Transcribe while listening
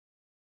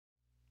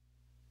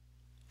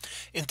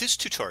In this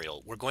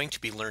tutorial, we're going to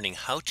be learning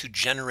how to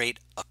generate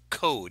a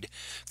code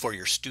for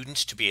your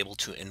students to be able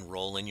to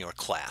enroll in your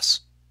class.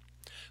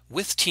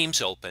 With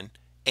Teams open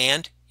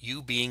and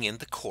you being in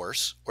the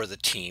course or the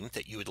team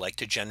that you would like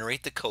to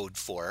generate the code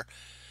for,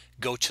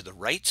 go to the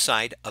right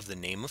side of the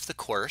name of the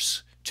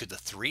course to the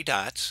three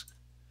dots,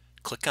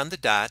 click on the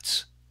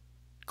dots,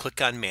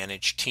 click on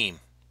Manage Team.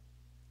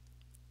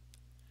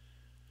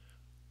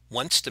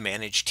 Once the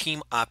Manage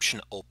Team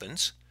option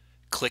opens,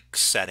 click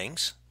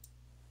Settings,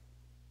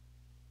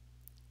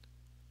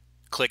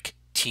 click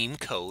Team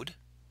Code,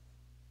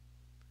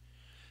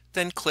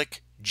 then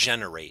click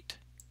Generate.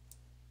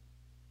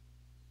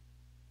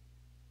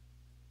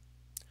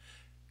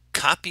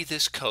 Copy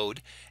this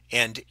code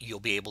and you'll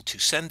be able to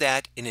send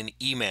that in an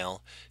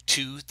email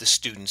to the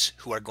students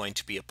who are going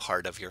to be a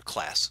part of your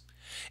class.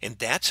 And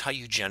that's how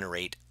you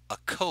generate a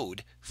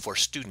code for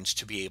students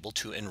to be able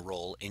to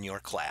enroll in your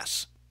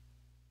class.